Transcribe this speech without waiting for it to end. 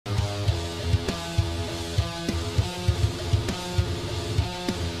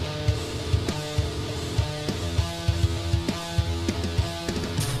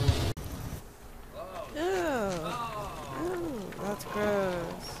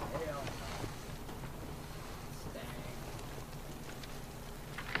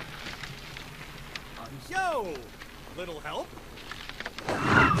So, little help?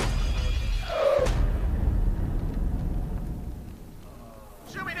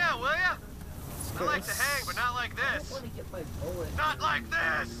 Shoot me down, will ya? I like to hang, but not like I this. want to get my bullet. Not like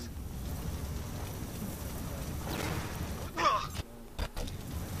this! Ugh.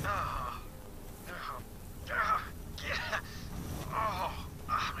 Yeah.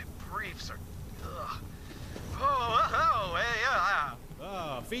 My briefs are... Ugh. Hey,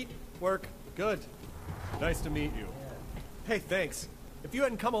 Ah, feet work. Good. Nice to meet you. Hey, thanks. If you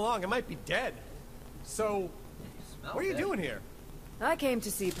hadn't come along, I might be dead. So, what are you doing here? I came to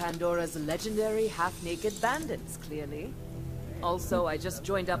see Pandora's legendary half-naked bandits, clearly. Also, I just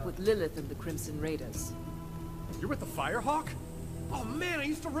joined up with Lilith and the Crimson Raiders. You're with the Firehawk? Oh man, I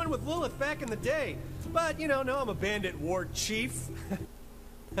used to run with Lilith back in the day. But, you know, now I'm a bandit ward chief.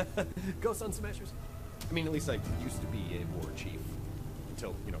 Go Sun Smashers. I mean, at least I used to be a ward chief.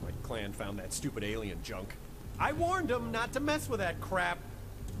 Until, you know, my clan found that stupid alien junk. I warned them not to mess with that crap.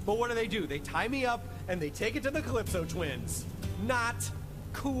 But what do? They tie me up and they take it to the Calypso twins. Not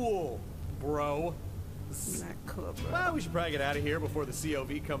cool, bro. Not cool, bro. Well, we should probably get out of here before the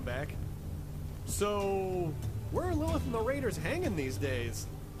COV come back. So, where are Lilith and the Raiders hanging these days?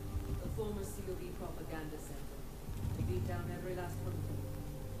 The former COV propaganda center. We beat down every last one of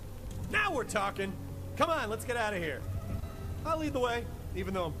them. Now we're talking. Come on, let's get out of here. I'll lead the way,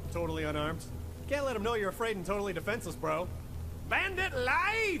 even though I'm totally unarmed. Can't let them know you're afraid and totally defenseless, bro. Bandit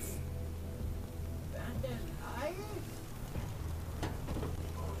life! Bandit life?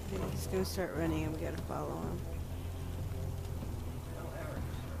 He's gonna start running and we gotta follow him.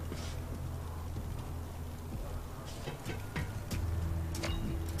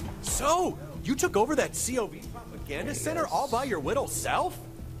 So, you took over that COV propaganda center all by your little self?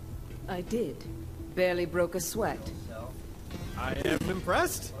 I did. Barely broke a sweat. I am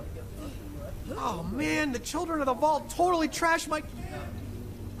impressed. Oh man, the children of the vault totally trashed my...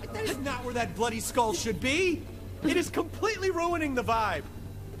 That is not where that bloody skull should be. It is completely ruining the vibe.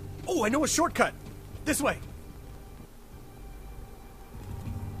 Oh, I know a shortcut. This way.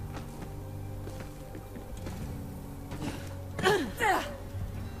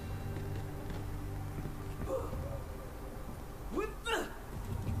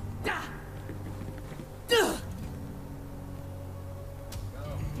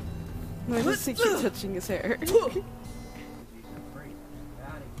 Why does he keep touching his hair?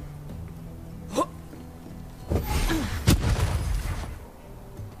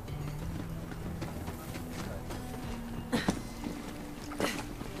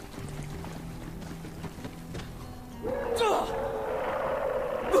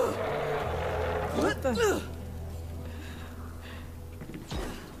 What the?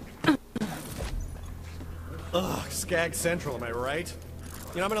 Ugh, Skag Central, am I right?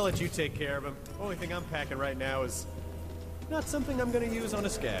 You know, I'm gonna let you take care of him. Only thing I'm packing right now is not something I'm gonna use on a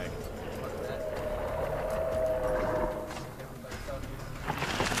Skag.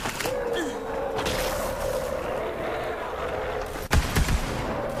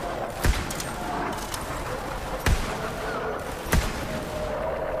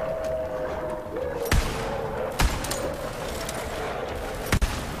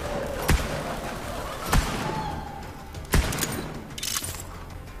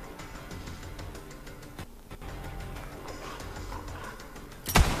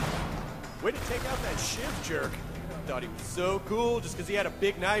 Way to take out that shiv jerk. Thought he was so cool just because he had a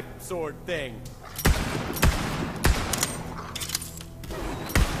big knife sword thing.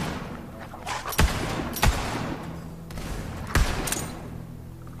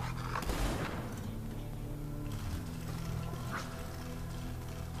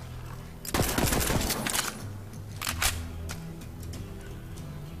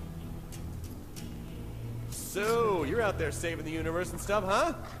 So, you're out there saving the universe and stuff,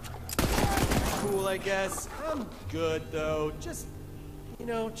 huh? Cool, I guess. I'm good, though. Just, you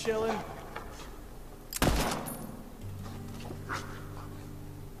know, chilling.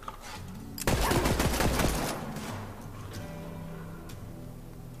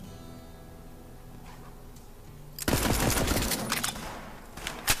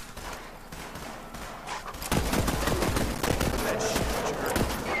 That shit jerk.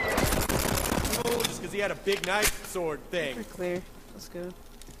 Oh, just because he had a big knife sword thing. We're clear. Let's go.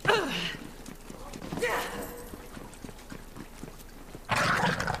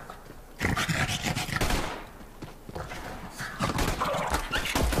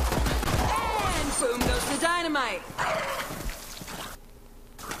 And boom goes the dynamite!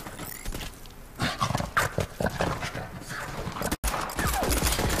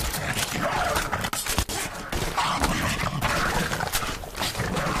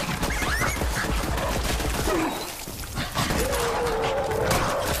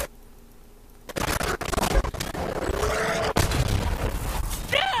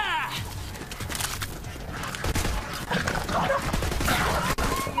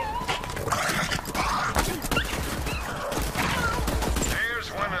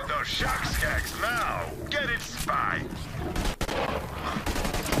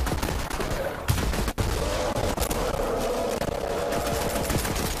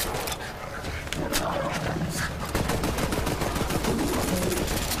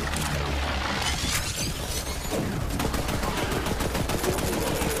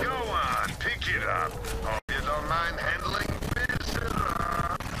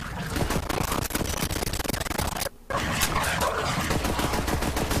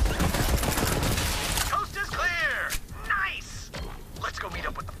 go meet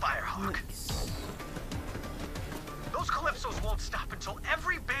up with the Firehawk. Nice. Those Calypsos won't stop until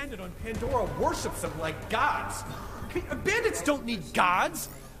every Bandit on Pandora worships them like gods. I mean, bandits don't need gods.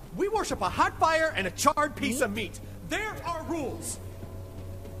 We worship a hot fire and a charred piece of meat. There are rules.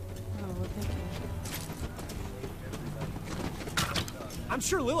 Oh, well, thank you. I'm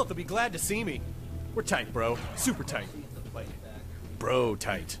sure Lilith will be glad to see me. We're tight, bro. Super tight. Like, bro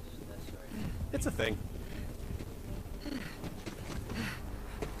tight. It's a thing.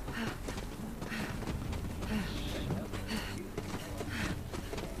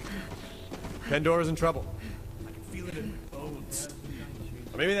 Pandora's in trouble. I can feel it in my bones.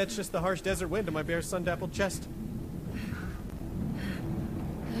 Or maybe that's just the harsh desert wind on my bare sun-dappled chest.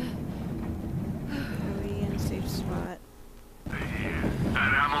 Are we in a safe spot?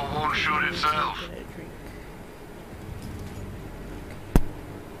 That ammo won't shoot itself. Get a drink.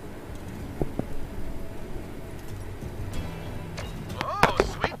 Oh,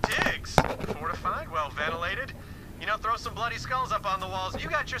 sweet digs. Fortified, well ventilated. You know, throw some bloody skulls up on the walls and you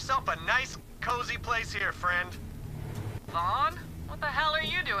got yourself a nice, cozy place here, friend. Vaughn? What the hell are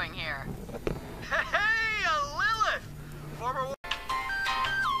you doing here? Hey, a Lilith! Former...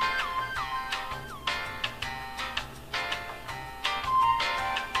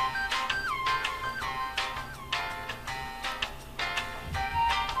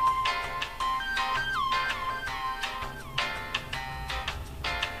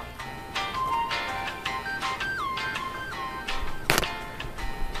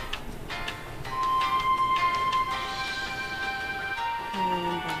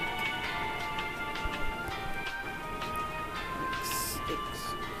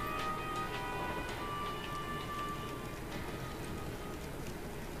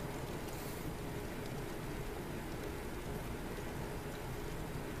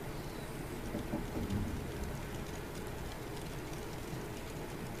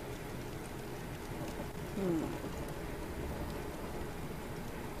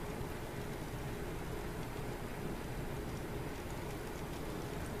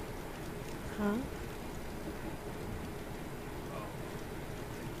 Huh?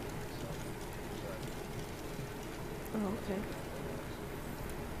 Oh, okay.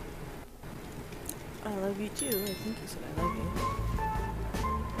 I love you too. I think you said I love you.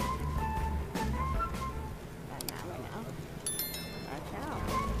 Right now. Watch out.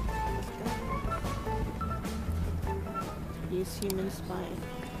 Let's go. Use human spine.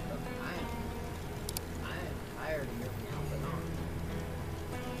 I am tired of your mouthing on.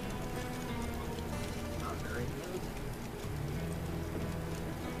 Not very good.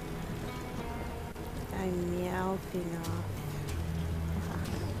 I'm meowing off.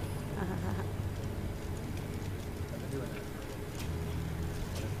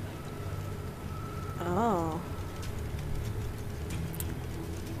 Oh.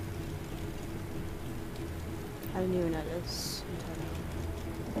 I didn't even know this.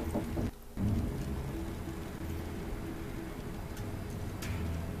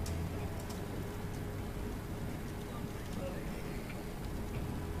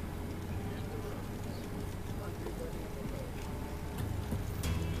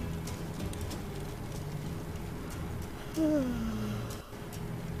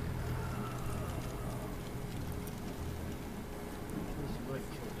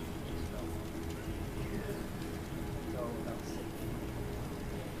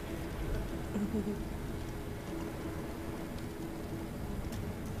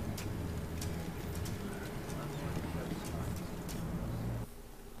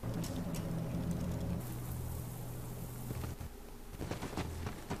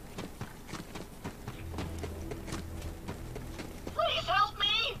 Please help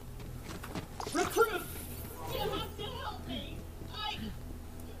me! Recruit! You have to help me!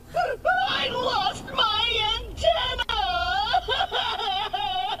 I lost my antenna!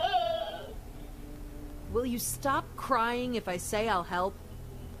 Will you stop crying if I say I'll help?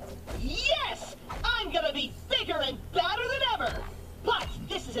 Yes! I'm gonna be bigger and badder than ever! But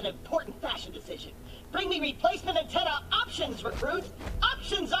this is an important fashion decision. Bring me replacement antenna options, recruit!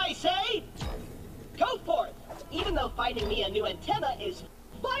 Options, I say! Go for it! Even though finding me a new antenna is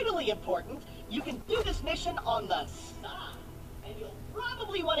vitally important, you can do this mission on the side. And you'll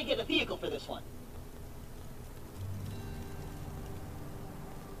probably want to get a vehicle for this one.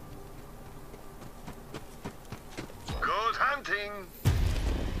 Good hunting!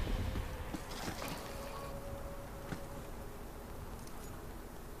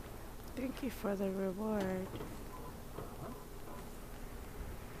 Thank you for the reward.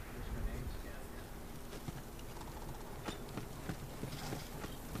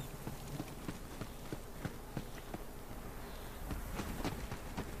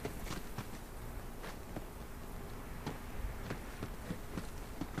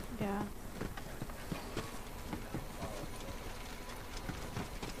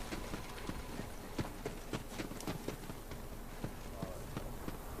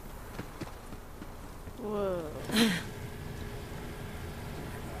 Whoa.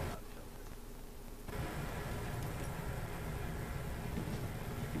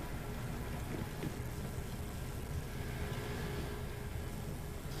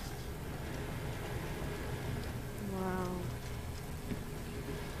 Wow.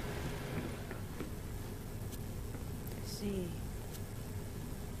 I see.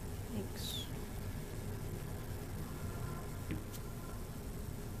 Thanks.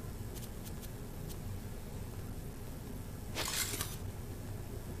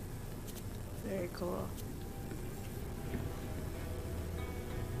 Very cool.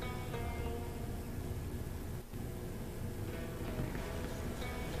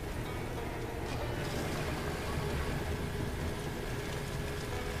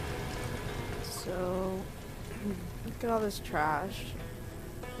 So, look at all this trash.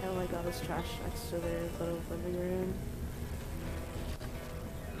 And like all this trash next to their little living room.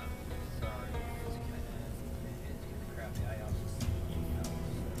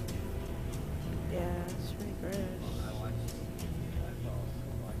 Yeah, it's pretty gross.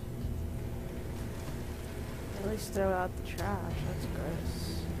 At least throw out the trash. That's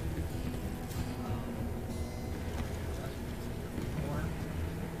gross.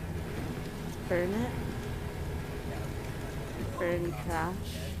 Burn it? Burn trash?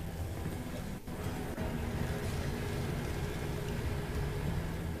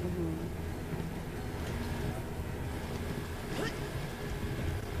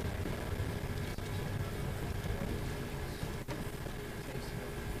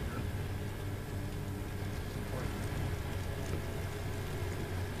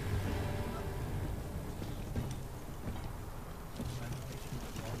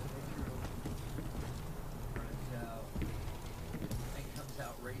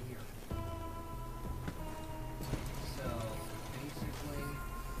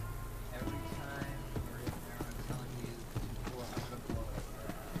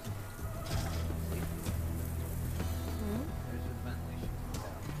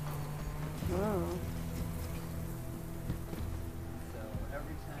 Oh.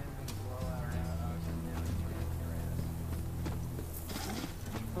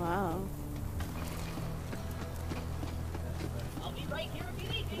 Wow. I'll be right here if you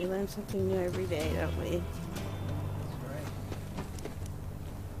need me. We learn something new every day, don't we?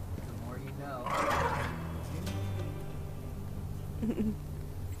 The more you know.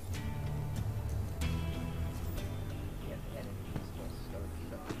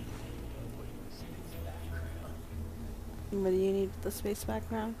 What do you need the space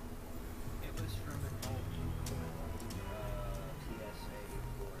background? It was from an old PSA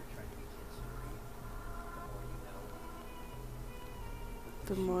for trying to get kids to read.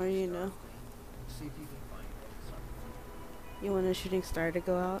 The more you know. The more you know. See if you can find it. You want a shooting star to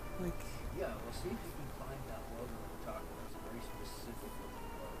go out? Like, Yeah, well, see if you can find that logo we're talking about. It's very specific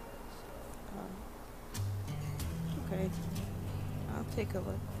looking logo. okay. I'll take a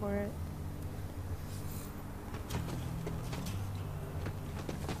look for it.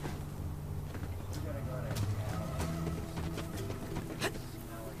 We gotta go to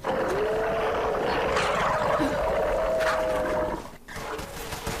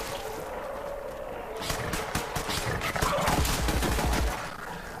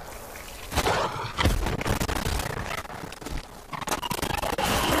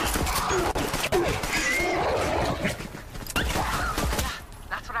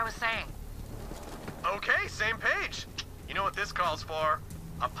That's what I was saying. Okay, same page. You know what this calls for?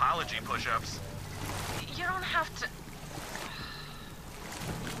 Apology push-ups. You don't have to.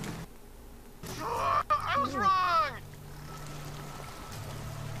 I was wrong!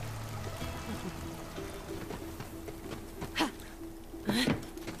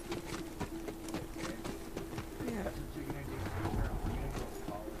 Yeah. That's what you're gonna do. We're gonna go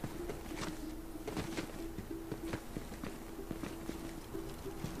college.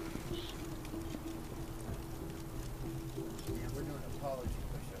 Yeah, we're doing apology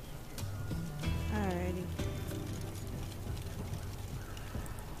push-ups. Alrighty.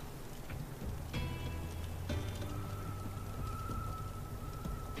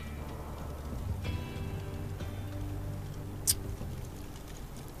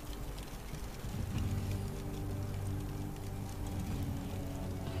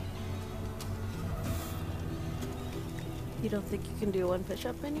 You don't think you can do one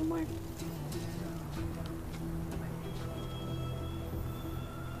push-up anymore?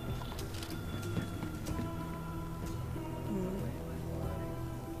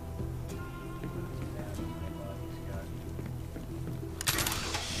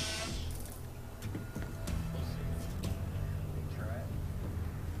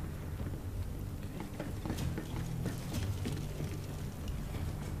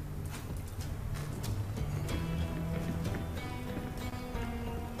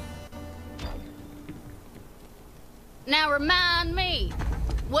 Now remind me,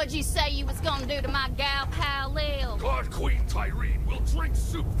 what'd you say you was gonna do to my gal pal Lil? Guard Queen Tyreen will drink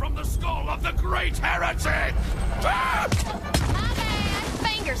soup from the skull of the great heretic! Ah! My bad,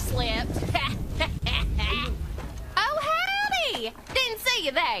 finger slipped. Oh, howdy! Didn't see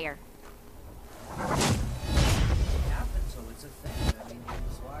you there. It happens, so it's a thing. I mean, he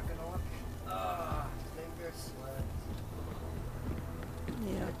was walking on. Finger slipped.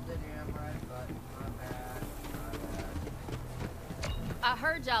 Yeah. Hit the damn right button. My bad. I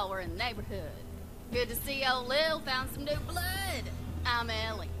heard y'all were in the neighborhood. Good to see old Lil found some new blood. I'm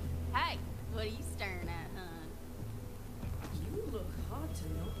Ellie. Hey, what are you staring at, hun? You look hot to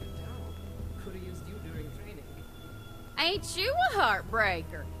knock it down. Could have used you during training. Ain't you a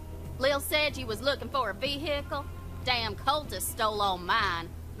heartbreaker? Lil said you was looking for a vehicle. Damn cultist stole all mine.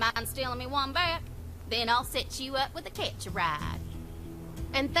 Mind stealing me one back? Then I'll set you up with a catch-a-ride.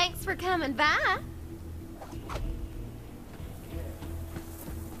 And thanks for coming by.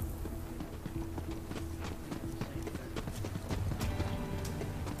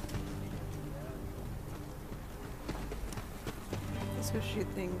 Let's go shoot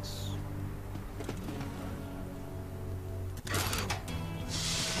things.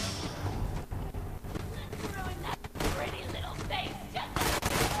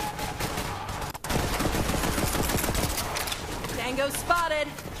 Tango spotted.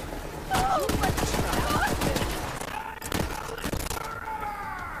 Oh,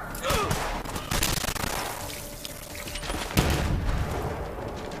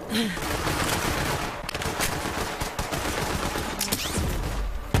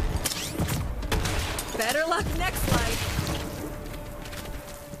 Better luck next life.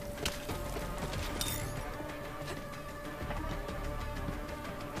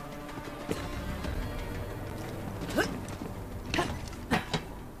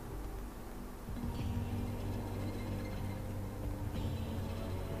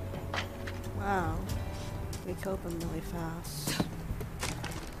 Wow. They kill them really fast.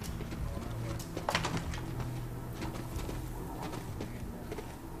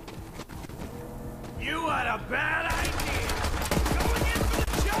 You had a bad idea! Going in for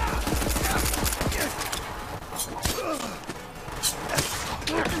the job!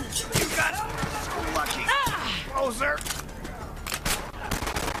 You got lucky! Closer!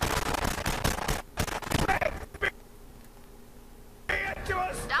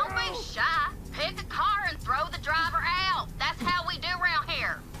 don't be shy. Pick a car and throw the driver out. That's how we do around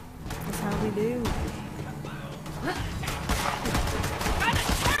here. That's how we do.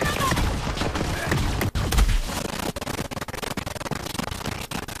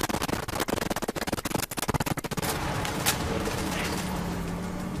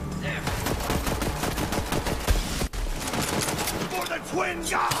 For the twin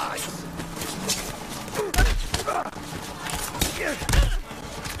gods!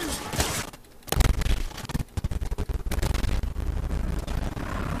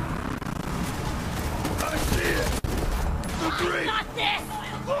 I see it! The great... Got this!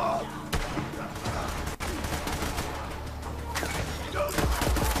 Oh.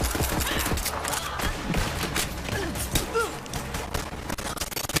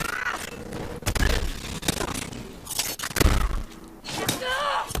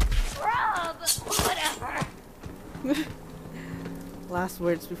 Whatever. Last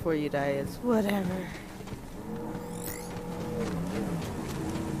words before you die is whatever.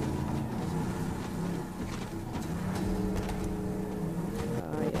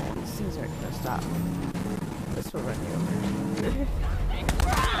 Oh yeah, these things aren't gonna stop. This will run you over. Hey.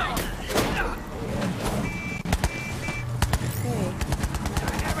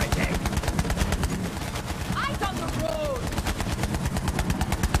 Eyes on the road!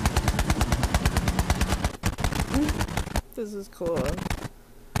 This is cool.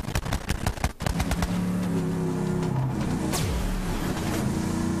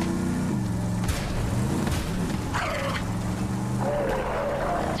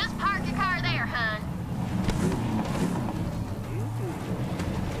 Just park your car there, hun.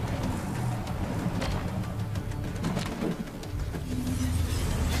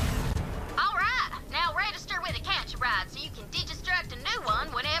 All right, now register with a catch-a-ride so you can digistruct a new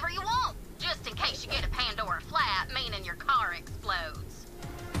one whenever you want. Just in case you get a Pandora flat, meaning your car explodes.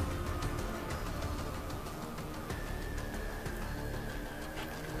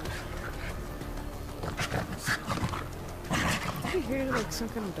 Did you hear like some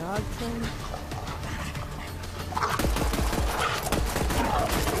kind of dog thing?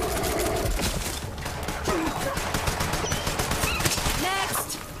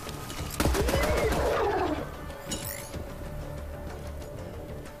 Next!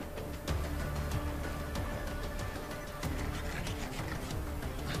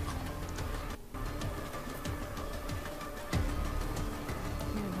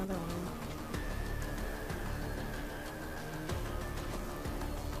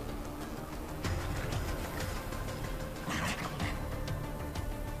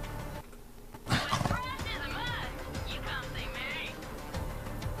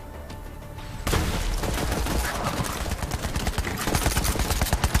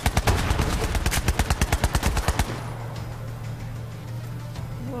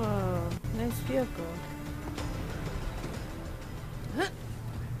 vehicle.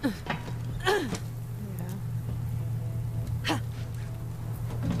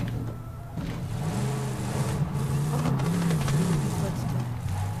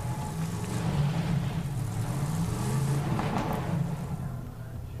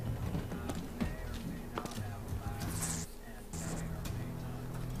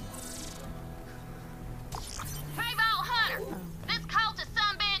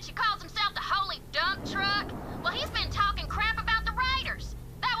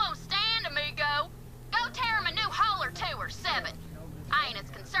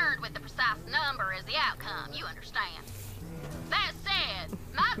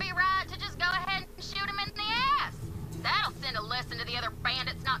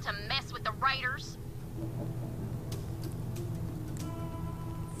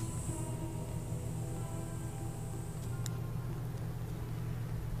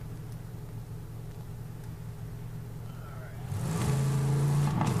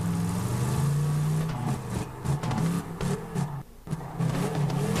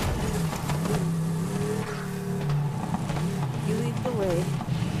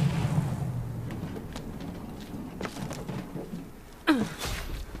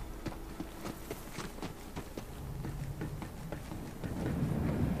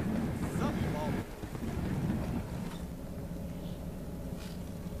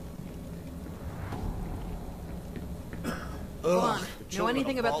 Know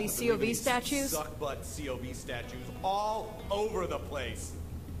anything about these COV statues? Suck butt COV statues all over the place.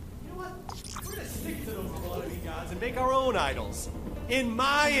 You know what? We're gonna stick to those wannabe gods and make our own idols. In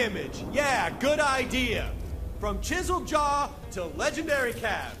my image. Yeah, good idea. From chiseled jaw to legendary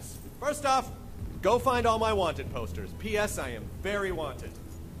calves. First off, go find all my wanted posters. P.S. I am very wanted.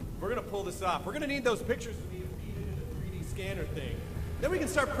 We're gonna pull this off. We're gonna need those pictures of me to feed into the 3D scanner thing. Then we can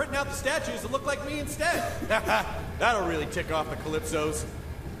start printing out the statues that look like me instead. That'll really tick off the Calypsos.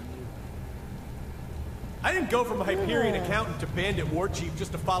 I didn't go from Hyperion accountant to bandit war chief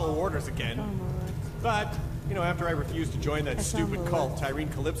just to follow orders again. But, you know, after I refused to join that stupid cult,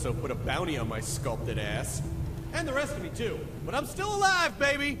 Tyrene Calypso put a bounty on my sculpted ass. And the rest of me too. But I'm still alive,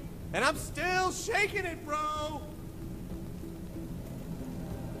 baby! And I'm still shaking it, bro!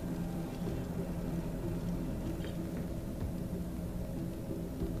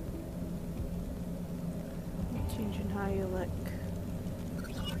 Changing how you look.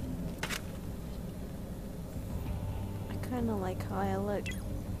 I kind of like how I look.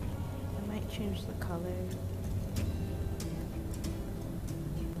 I might change the color.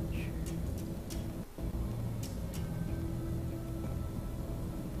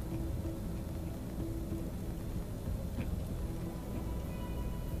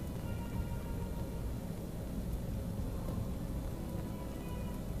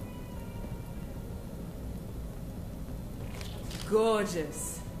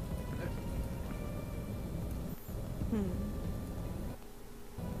 Gorgeous.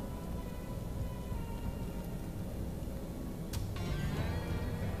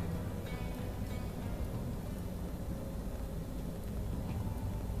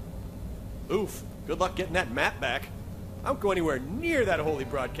 Oof. Good luck getting that map back. I don't go anywhere near that holy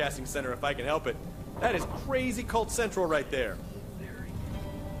broadcasting center if I can help it. That is crazy cult central right there.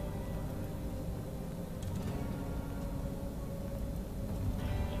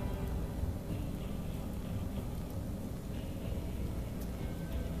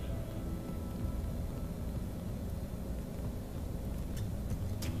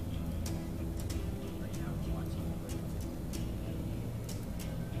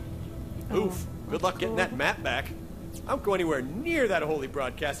 Oof. Good luck getting that map back. I don't go anywhere near that holy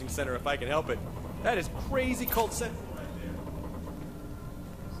broadcasting center if I can help it. That is crazy cult central right there.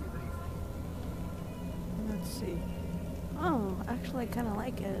 Let's see. Oh, actually I kind of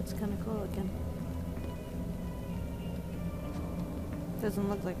like it. It's kind of cool looking. Doesn't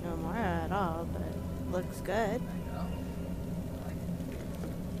look like no more at all, but it looks good.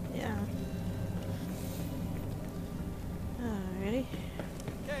 Yeah. Alrighty.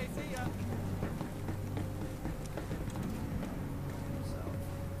 Okay, see ya.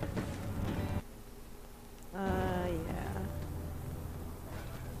 Yeah.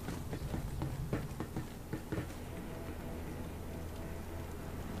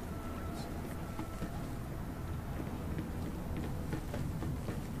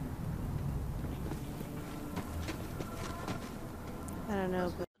 I don't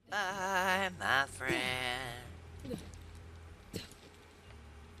know, but Bye, my friend.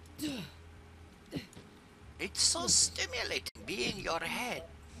 It's so stimulating being your head.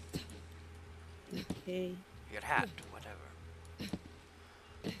 okay. Your hat, whatever.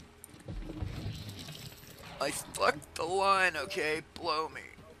 I fucked the line, okay? Blow me.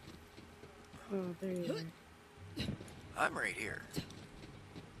 Oh, there you are. I'm right here.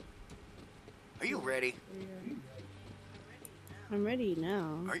 Are you ready? I'm ready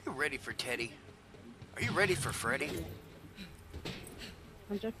now. Are you ready for Teddy? Are you ready for Freddy?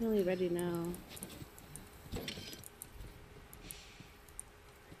 I'm definitely ready now.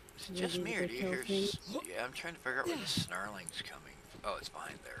 Is it just me or do you hear... Yeah, I'm trying to figure out where the snarling's coming from. Oh, it's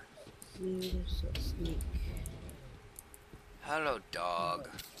behind there. There's a snake. Hello, dog.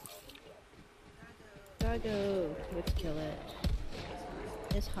 Doggo. Let's kill it.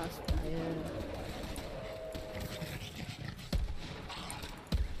 It's hostile.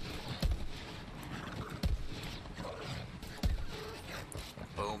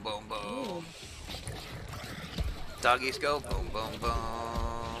 Boom, boom, boom. Doggies go boom, boom, boom.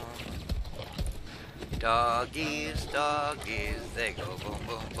 Doggies, doggies, they go boom,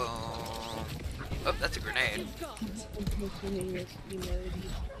 boom, boom. Oh, that's a grenade.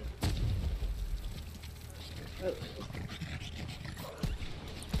 Oh.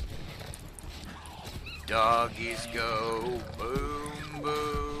 Doggies go boom,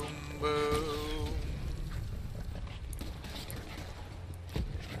 boom, boom.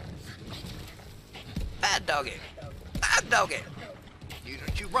 Bad doggy. Bad doggy. You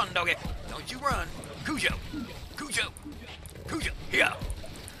don't you run, doggy. Don't you run. Cujo. Cujo. Cujo. Here.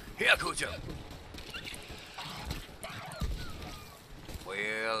 Here, Cujo.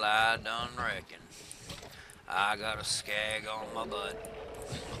 Well, I done reckon. I got a skag on my butt.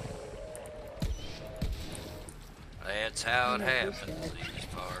 That's how it happens in these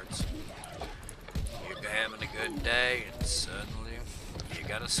parts. You're having a good day and suddenly you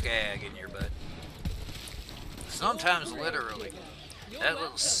got a skag in your butt. Sometimes literally, that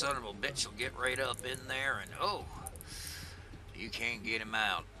little son of a bitch will get right up in there and oh, you can't get him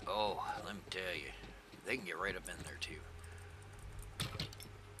out. Oh, let me tell you, they can get right up in there too.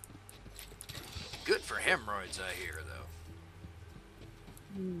 Good for hemorrhoids, I hear, though.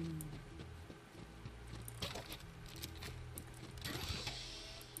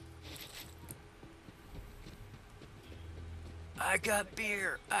 I got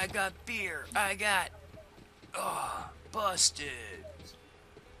beer. I got beer. I got... Oh, busted.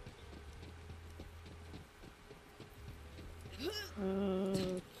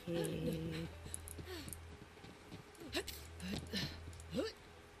 Okay.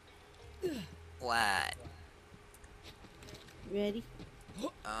 What? Ready?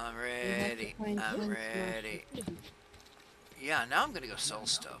 I'm ready. I'm ready. Yeah, now I'm gonna go sell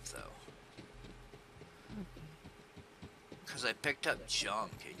stuff, though. Because I picked up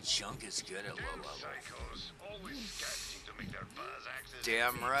junk, and junk is good at low level.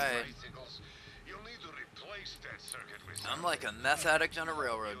 Damn right. I'm like a meth addict on a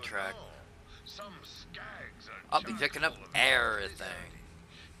railroad track. I'll be picking up everything.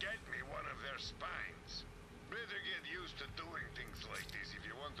 Get me one of their spines. Better get used to doing things like this if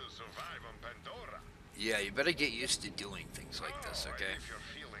you want to survive on Pandora. Yeah, you better get used to doing things like this, okay? If you're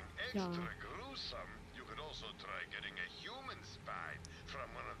feeling extra gruesome, you could also try getting a human spine from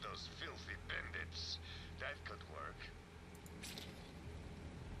one of those filthy bandits. That could work.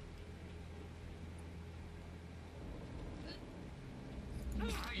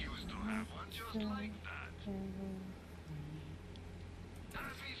 I used to have one just like that.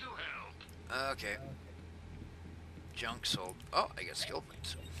 Happy to help. Okay. Junk sold. Oh, I got skill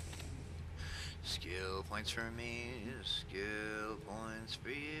points. Skill points for me. Skill points for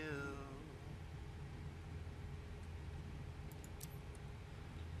you.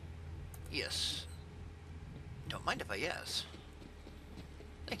 Yes. Don't mind if I yes.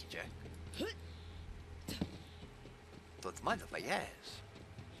 Thank you, Jack. Don't mind if I yes.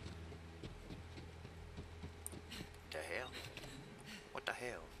 The hell? What the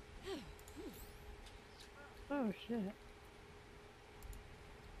hell? Oh shit.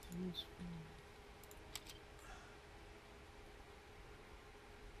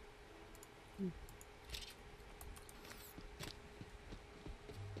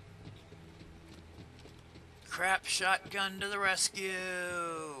 Crap shotgun to the rescue!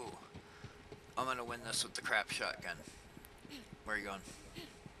 I'm gonna win this with the crap shotgun. Where are you going?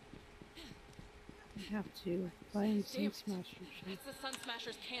 I have to find Sun Smasher. It's the Sun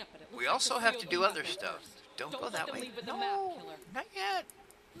Smasher's camp, but it looks We like also the have three to of do them other got stuff. lost. Don't go let that them way. leave with the No, map killer. not yet.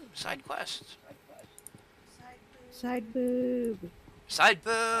 Side quests. Side boob. Side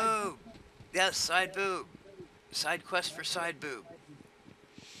boob! Yes, side boob. Side quest for side boob.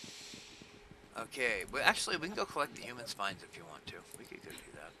 Okay, but actually we can go collect the human spines if you want to. We could go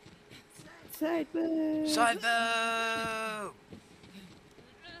do that. Side boob. Side boob!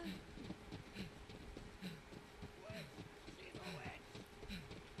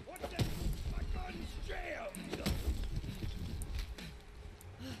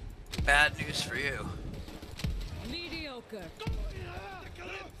 bad news for you. Mediocre.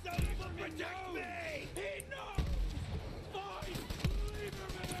 Protect me! He knows! Fine! Leave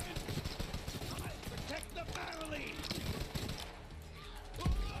him in! Protect the family!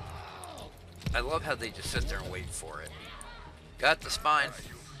 I love how they just sit there and wait for it. Got the spine.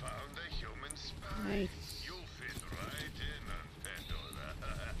 You found a human spy. Nice. You'll fit right in on Pandora.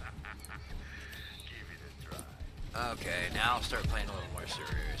 Give it a try. Okay, now I'll start playing a little more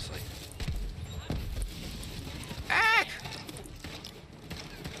seriously. Ah!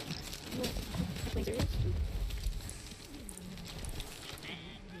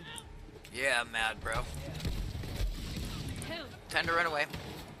 Yeah, I'm mad, bro. Time to run away.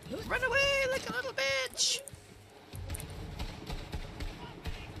 Run away like a little bitch!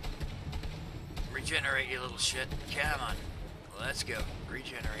 Regenerate, you little shit. Come on. Let's go.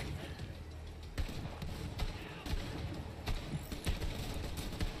 Regenerate.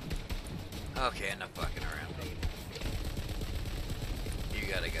 Okay, enough fucking around. You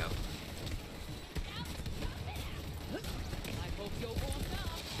gotta go. I hope you're warmed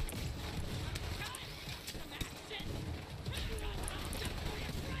up.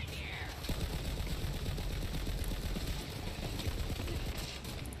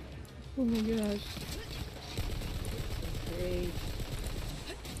 Oh my gosh. Great.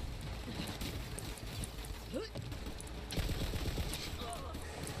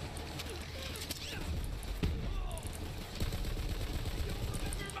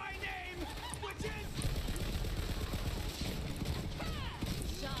 My name, which is...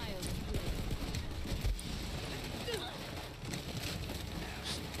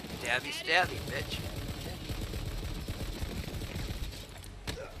 Stabby, stabby, bitch.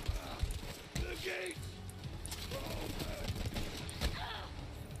 The gate!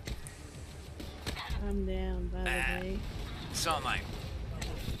 I'm down, by the way. So am I.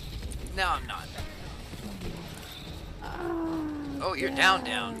 No, I'm not. Oh, you're down.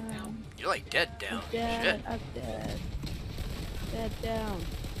 You're like dead down. Dead, Shit. I'm dead. Dead down.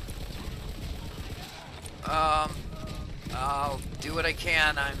 I'll do what I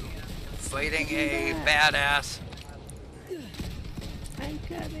can. I'm fighting a badass. I'm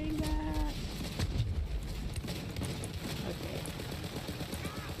coming back. Okay.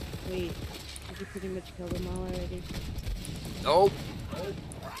 Wait, did you pretty much kill them all already? Nope. No.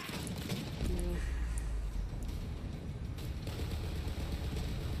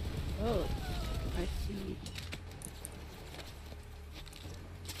 Oh, I see.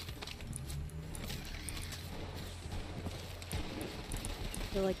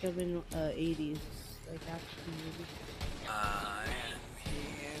 I feel like I'm in 80s, like action movie. I am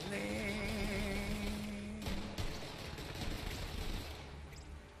healing.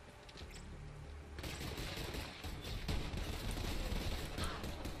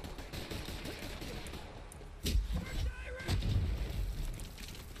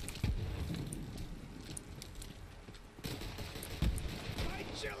 My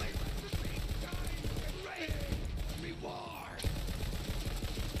chili recipe! Time and ready! Reward!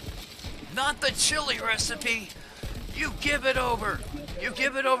 Not the chili recipe. You give it over. You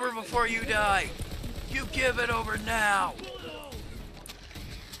give it over before you die. You give it over now.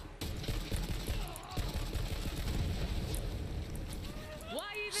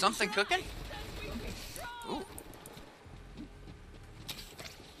 Something cooking? Ooh.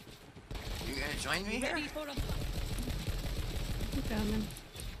 You gonna join me here? I'm coming.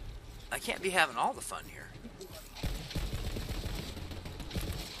 I can't be having all the fun here.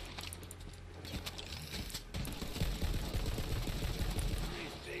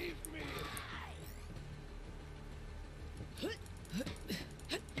 Receive me!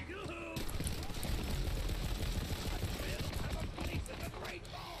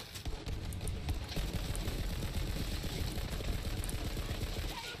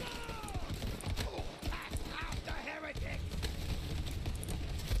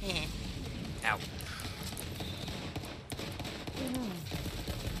 Ow.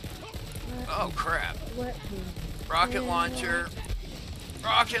 Oh crap. What? Rocket launcher.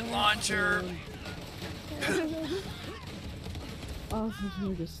 Rocket launcher. Oh,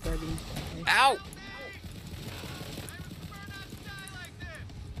 I'm just starting. Ow.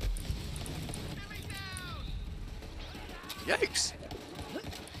 Yikes.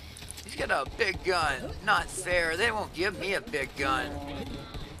 He's got a big gun. Not fair. They won't give me a big gun.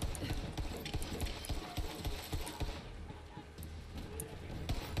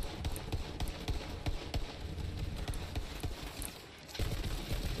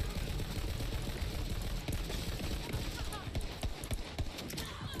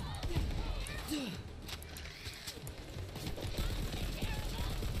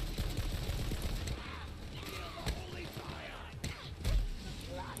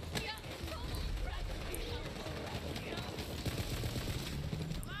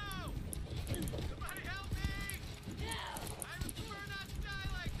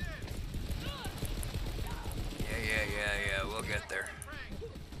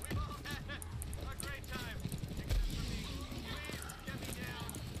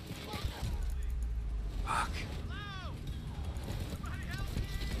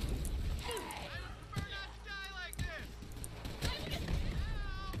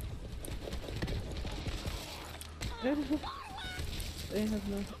 I have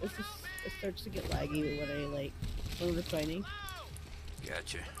no. It's just it starts to get laggy when I like when we're fighting.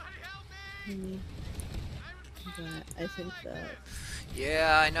 Gotcha. But I think that.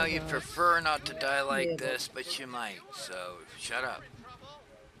 Yeah, I know you prefer not to die like this, but you might. So shut up.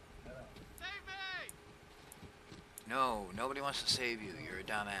 No, nobody wants to save you. You're a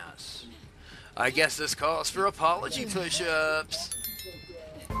dumbass. I guess this calls for apology push-ups.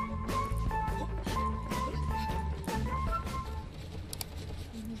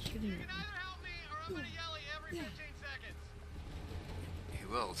 He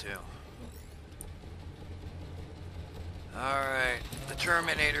will too. Alright, the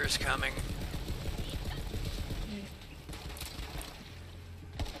Terminator's coming.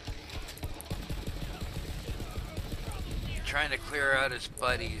 Trying to clear out his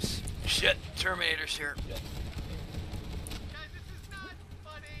buddies. Shit, Terminator's here.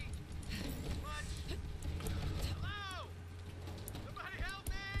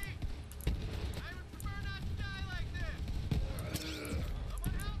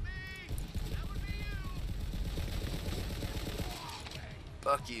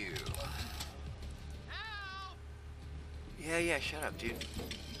 Fuck you. Yeah, shut up, dude.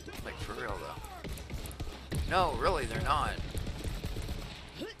 Like, for real, though. No, really, they're not.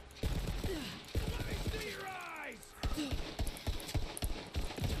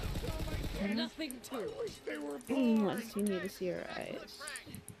 Nothing to it. You need to see your eyes.